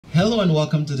Hello and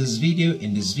welcome to this video.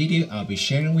 In this video, I'll be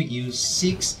sharing with you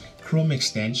 6 Chrome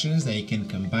extensions that you can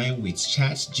combine with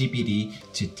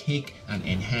ChatGPT to take and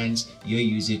enhance your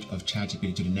usage of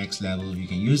ChatGPT to the next level. You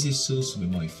can use these tools to be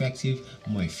more effective,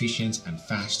 more efficient, and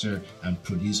faster, and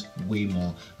produce way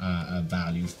more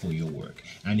value for your work.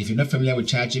 And if you're not familiar with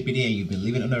ChatGPT and you've been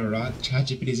living under a rock,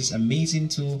 ChatGPT is this amazing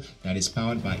tool that is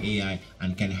powered by AI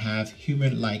and can have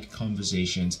human-like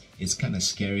conversations. It's kind of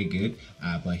scary good,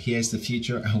 but here's the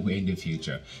future and we're in the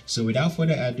future. So without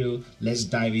further ado, let's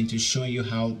dive into showing you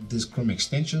how these Chrome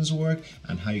extensions work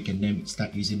and how you can then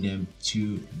start using them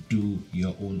to do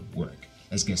your own work.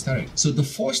 Let's get started. So the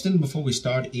first thing before we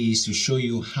start is to show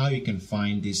you how you can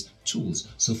find these tools.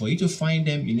 So for you to find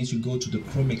them, you need to go to the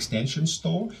Chrome extension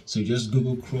store. So you just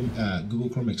Google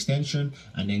Chrome extension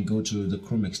and then go to the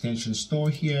Chrome extension store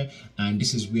here. And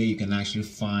this is where you can actually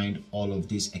find all of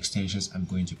these extensions I'm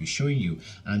going to be showing you.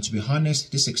 And to be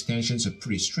honest, these extensions are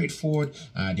pretty straightforward.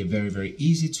 They're very, very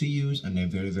easy to use and they're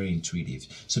very, very intuitive.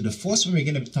 So the first one we're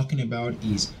going to be talking about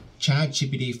is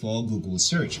ChatGPT for Google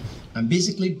search. And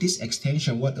basically this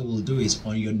extension, what it will do is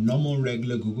on your normal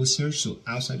regular Google search, so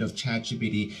outside of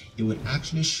ChatGPT, it would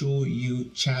actually show you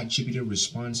ChatGPT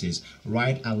responses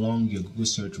right along your Google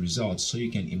search results so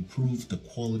you can improve the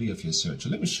quality of your search.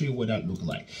 So let me show you what that looks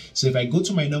like. So if I go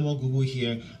to my normal Google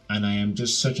here and I am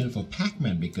just searching for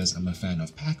Pac-Man because I'm a fan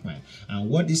of Pac-Man, and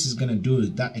what this is going to do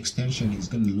is that extension is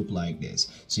going to look like this.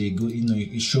 So you go,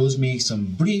 it shows me some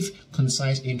brief,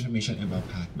 concise information about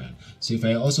Pac-Man. So if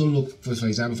I also look for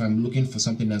example, if I'm looking for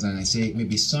something else and I say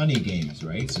maybe Sunny games,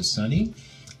 right? So Sunny,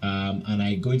 and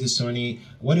I go into Sunny,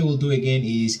 what it will do again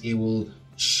is it will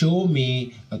show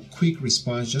me a quick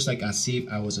response, just like as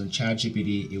if I was on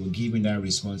ChatGPT. It will give me that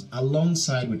response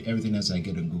alongside with everything else I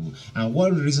get on Google. And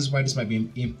one of the reasons why this might be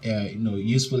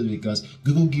useful is because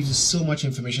Google gives you so much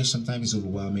information, sometimes it's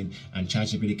overwhelming, and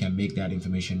ChatGPT can make that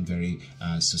information very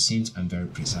succinct and very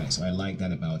precise. So I like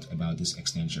that about this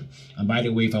extension. And by the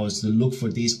way, if I was to look for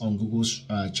this on Google's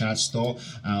chat store,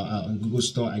 on Google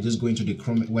Store, I just go into the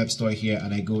Chrome web store here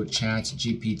and I go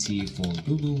ChatGPT for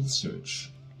Google search.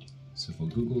 So for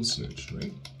Google search,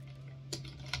 right?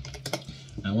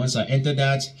 And once I enter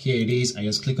that, here it is. I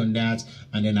just click on that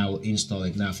and then I will install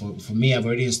it. Now for me, I've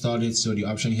already installed it. So the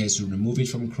option here is to remove it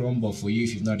from Chrome. But for you,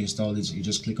 if you've not installed it, you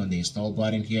just click on the install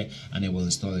button here and it will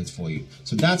install it for you.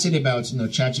 So that's it about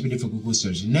ChatGPT for Google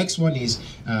search. The next one is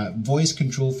voice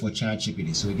control for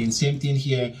ChatGPT. So again, same thing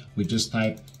here. We just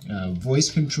type voice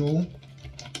control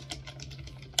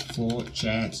for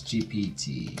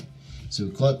ChatGPT. So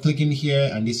click in here,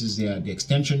 and this is the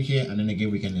extension here, and then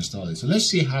again we can install it. So let's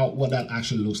see what that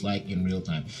actually looks like in real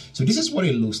time. So this is what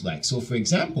it looks like. So for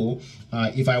example,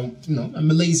 if I'm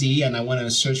lazy and I want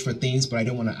to search for things, but I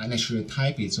don't want to necessarily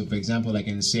type it. So for example, I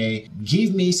can say,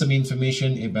 give me some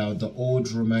information about the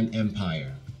old Roman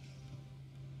Empire.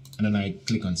 And then I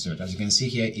click on search. As you can see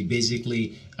here, it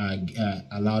basically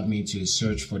allowed me to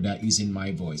search for that using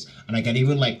my voice. And I can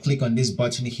even click on this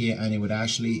button here and it would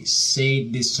actually say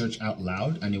this search out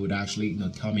loud, and it would actually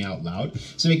tell me out loud.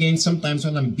 So again, sometimes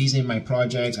when I'm busy in my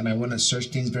project and I want to search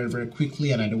things very, very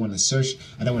quickly and I don't want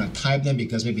to type them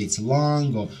because maybe it's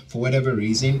long or for whatever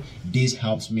reason, this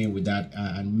helps me with that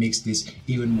and makes this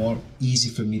even more easy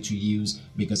for me to use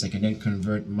because I can then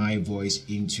convert my voice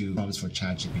into prompts for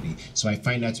ChatGPT. So I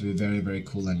find that to be very, very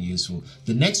cool and useful.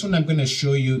 The next one I'm going to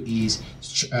show you is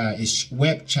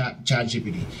web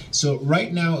ChatGPT. So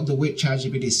right now, the way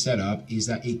ChatGPT is set up is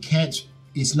that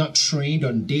it's not trained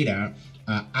on data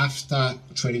after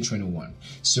 2021.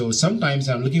 So sometimes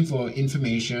I'm looking for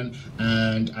information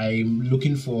and I'm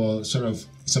looking for sort of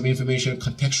some information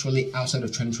contextually outside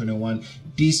of 2021.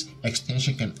 This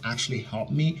extension can actually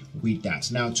help me with that.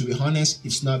 Now, to be honest,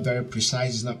 it's not very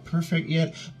precise, it's not perfect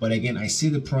yet, but again, I see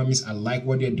the promise, I like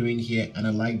what they're doing here, and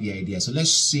I like the idea. So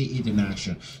let's see it in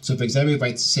action. So for example, if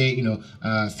I say,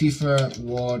 FIFA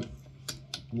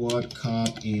World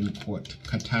Cup in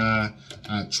Qatar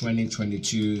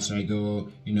 2022. So I go,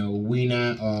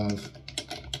 winner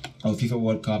of FIFA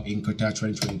World Cup in Qatar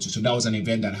 2022. So that was an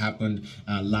event that happened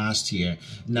last year.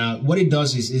 Now, what it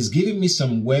does is giving me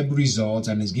some web results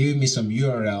and it's giving me some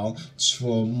URL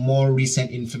for more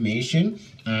recent information.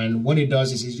 And what it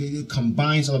does is it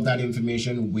combines all of that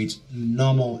information with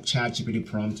normal ChatGPT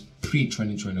prompt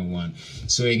pre-2021.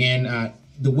 So again,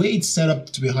 the way it's set up,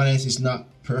 to be honest, is not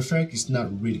perfect. It's not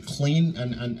really clean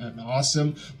and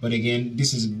awesome. But again,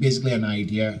 this is basically an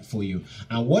idea for you.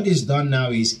 And what is done now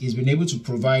is been able to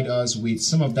provide us with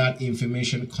some of that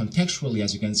information contextually.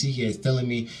 As you can see here, it's telling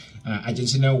me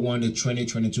Argentina won the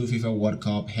 2022 FIFA World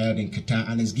Cup held in Qatar,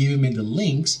 and it's giving me the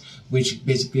links, which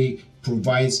basically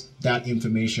provides that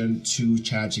information to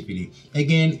ChatGPT.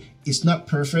 Again, it's not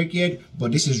perfect yet,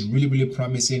 but this is really, really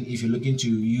promising if you're looking to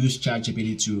use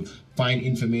ChatGPT to find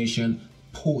information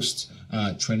post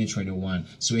 2021.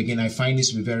 So again, I find this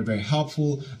to be very, very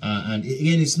helpful. And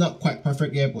again, it's not quite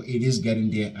perfect yet, but it is getting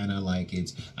there, and I like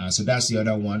it. So that's the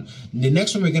other one. The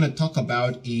next one we're going to talk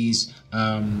about is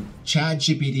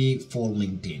ChatGPT for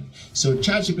LinkedIn. So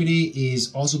ChatGPT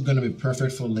is also going to be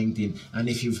perfect for LinkedIn. And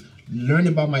if you've learned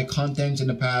about my content in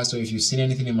the past, or if you've seen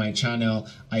anything in my channel,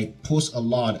 I post a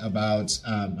lot about,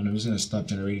 and I'm just going to stop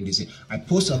generating this. I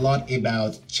post a lot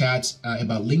about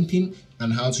about LinkedIn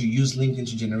and how to use LinkedIn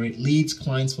to generate leads,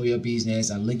 clients for your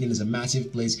business. And LinkedIn is a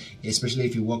massive place, especially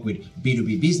if you work with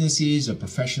B2B businesses or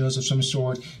professionals of some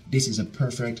sort. This is a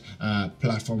perfect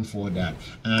platform for that.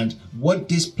 And what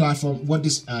this platform, what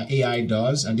this AI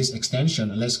does, and this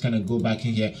extension, and let's kind of go back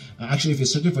in here. Actually, if you're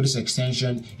searching for this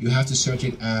extension, you have to search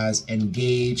it as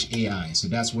Engage AI. So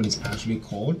that's what it's actually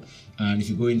called. And if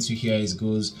you go into here, it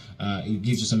goes, it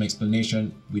gives you some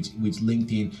explanation with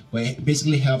LinkedIn, but it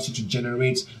basically helps you to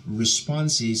generate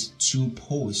responses to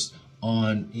posts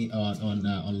on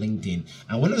LinkedIn.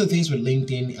 And one of the things with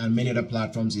LinkedIn and many other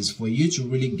platforms is for you to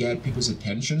really get people's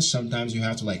attention. Sometimes you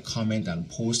have to like comment and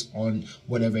post on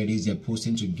whatever it is they're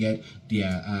posting to get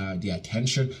their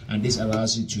attention, and this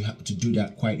allows you to do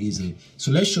that quite easily. So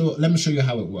let me show you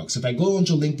how it works. If I go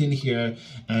onto LinkedIn here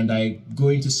and I go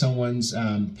into someone's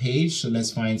page, so let's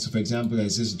find, so for example,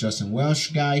 there's this Justin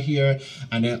Welsh guy here,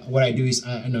 and then what I do is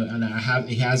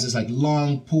he has this like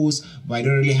long post, but I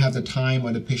don't really have the time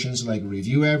or the patience to like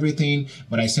review everything.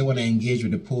 But I still want to engage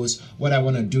with the post. What I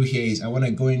want to do here is I want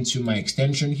to go into my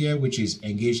extension here, which is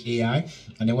Engage AI,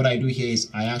 and then what I do here is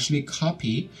I actually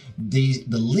copy the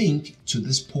link to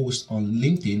this post on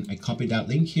LinkedIn. I copy that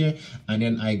link here, and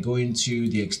then I go into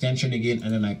the extension again,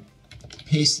 and then I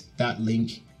paste that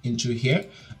link into here,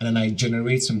 and then I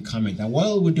generate some comment. And what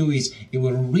it will do is it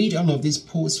will read all of these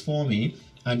posts for me,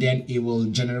 and then it will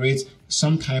generate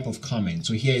some type of comment.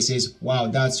 So here it says, wow,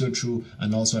 that's so true,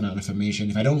 and also an affirmation.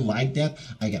 If I don't like that,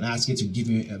 I can ask it to give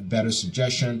me a better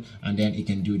suggestion, and then it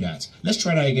can do that. Let's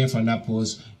try that again from that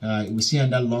post. We see on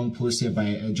that long post here by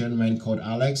a gentleman called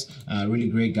Alex, a really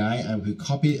great guy, and we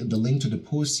copy the link to the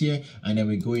post here, and then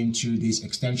we go into this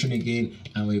extension again,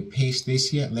 and we paste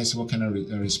this here. Let's see what kind of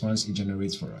response it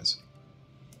generates for us.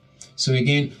 So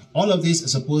again, all of this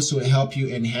is supposed to help you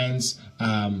enhance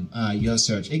your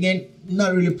search. Again,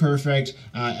 not really perfect.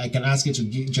 I can ask it to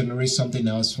generate something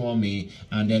else for me,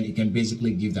 and then it can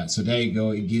basically give that. So there you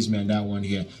go, it gives me on that one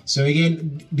here. So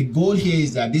again, the goal here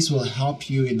is that this will help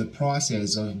you in the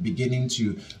process of beginning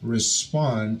to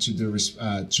respond to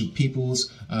the to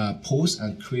people's posts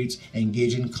and create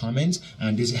engaging comments,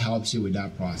 and this helps you with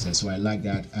that process. So I like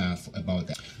that about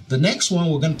that. The next one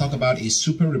we're going to talk about is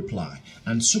Super Reply.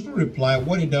 And Super Reply,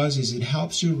 what it does is it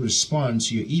helps you respond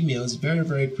to your emails very,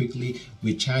 very quickly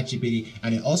with ChatGPT,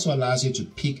 and it also allows you to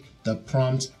pick the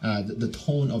prompt, the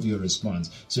tone of your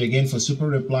response. So again, for Super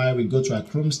Reply, we go to our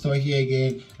Chrome store here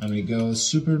again, and we go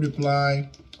Super Reply.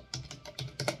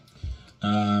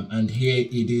 And here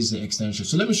it is the extension.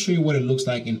 So let me show you what it looks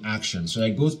like in action. So I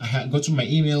go to my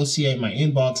emails here in my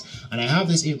inbox, and I have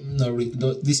this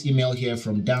this email here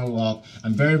from Downlock.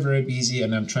 I'm very, very busy,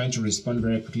 and I'm trying to respond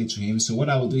very quickly to him. So what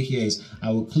I will do here is I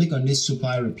will click on this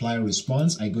Super Reply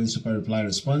Response. I go in Super Reply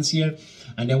Response here,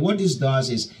 and then what this does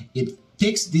is it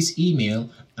takes this email,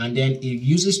 and then it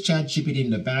uses ChatGPT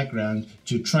in the background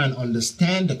to try and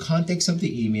understand the context of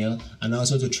the email, and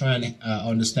also to try and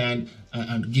understand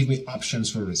and give me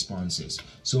options for responses.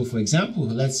 So for example,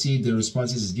 let's see the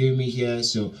responses it's giving me here.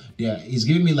 So it's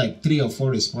giving me like 3 or 4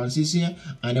 responses here,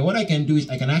 and then what I can do is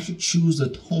I can actually choose the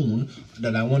tone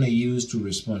that I want to use to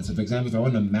respond. So for example, if I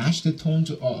want to match the tone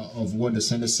of what the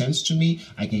sender sends to me,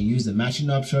 I can use the matching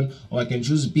option, or I can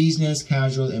choose business,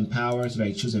 casual, empower. So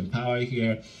I choose empower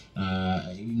here.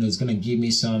 It's going to give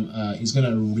me some, it's going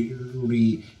to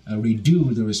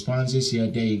redo the responses here.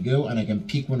 There you go. And I can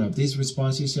pick one of these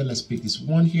responses here. Let's pick this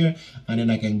one here, and then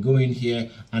I can go in here,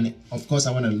 and of course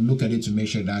I want to look at it to make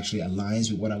sure it actually aligns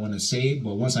with what I want to say.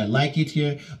 But once I like it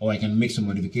here, or I can make some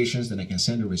modifications, then I can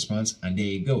send a response, and there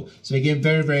you go. So again,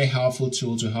 very, very helpful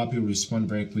tool to help you respond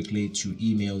very quickly to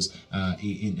emails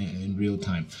in real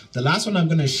time. The last one I'm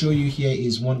going to show you here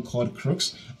is one called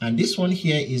Crooks, and this one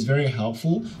here is very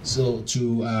helpful.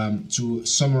 to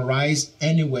summarize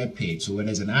any web page. So whether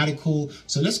it's an article,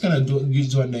 so let's kind of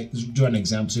do an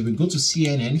example. So if we go to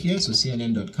CNN here, so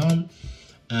CNN.com,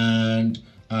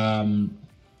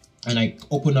 and I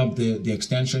open up the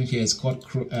extension here. It's called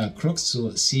Crooks,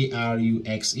 so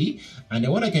C-R-U-X-E. And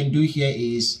then what I can do here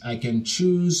is I can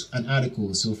choose an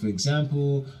article. So for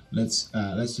example, let's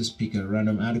just pick a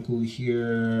random article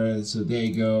here. So there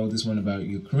you go, this one about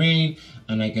Ukraine.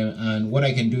 And what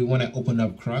I can do when I open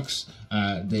up Crooks,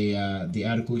 the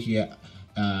article here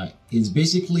is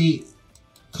basically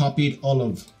copied all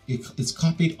of it's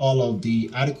copied all of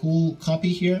the article copy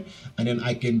here, and then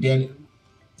I can then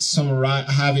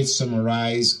have it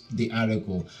summarize the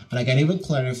article, and I can even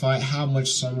clarify how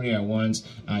much summary I want.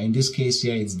 In this case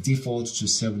here, it's default to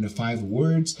 75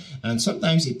 words, and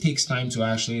sometimes it takes time to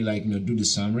actually do the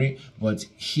summary, but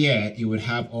here it would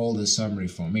have all the summary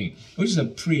for me, which is a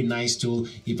pretty nice tool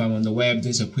if I'm on the web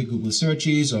doing some quick Google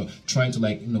searches or trying to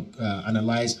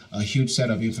analyze a huge set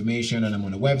of information, and I'm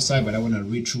on a website but I want to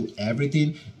read through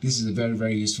everything. This is a very,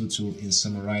 very useful tool in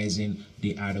summarizing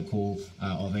the article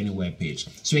of any web page.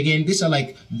 So again, these are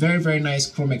very, very nice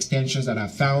Chrome extensions that I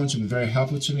found to be very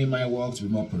helpful to me in my work, to be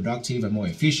more productive and more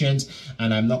efficient.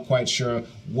 And I'm not quite sure,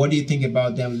 what do you think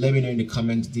about them? Let me know in the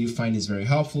comments. Do you find this very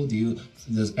helpful?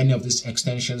 Does any of these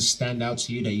extensions stand out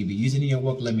to you that you'll be using in your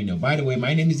work? Let me know. By the way,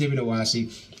 my name is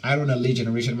Owasi. I run a lead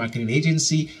generation marketing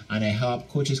agency, and I help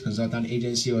coaches, consultant,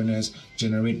 agency owners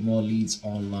generate more leads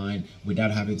online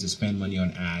without having to spend money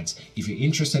on ads. If you're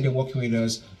interested in working with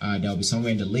us, there'll be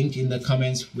somewhere in the link in the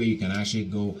comments where you can actually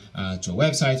go to a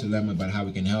website to learn more about how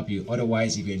we can help you.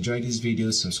 Otherwise, if you enjoyed this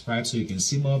video, subscribe so you can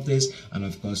see more of this, and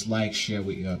of course, share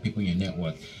with your people in your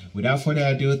network. Without further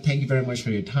ado, thank you very much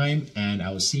for your time, and I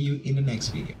will see you in the next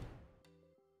video.